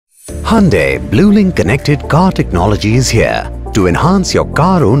Hyundai Bluelink connected car technology is here to enhance your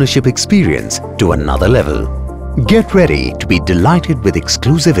car ownership experience to another level. Get ready to be delighted with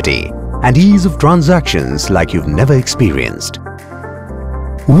exclusivity and ease of transactions like you've never experienced.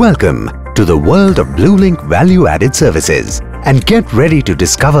 Welcome to the world of Bluelink value-added services and get ready to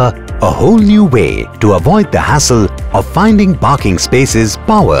discover a whole new way to avoid the hassle of finding parking spaces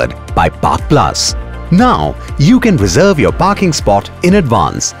powered by Park Plus. Now, you can reserve your parking spot in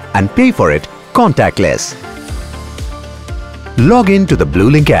advance and pay for it contactless. Log in to the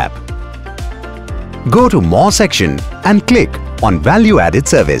Bluelink app. Go to More section and click on Value Added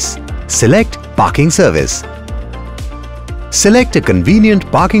Service. Select Parking Service. Select a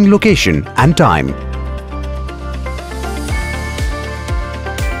convenient parking location and time.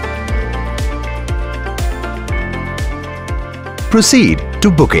 Proceed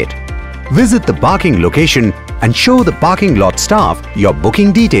to book it. Visit the parking location and show the parking lot staff your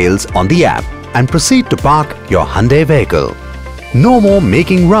booking details on the app and proceed to park your Hyundai vehicle. No more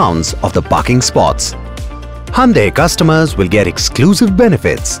making rounds of the parking spots. Hyundai customers will get exclusive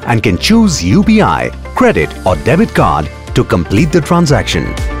benefits and can choose UPI, credit or debit card to complete the transaction.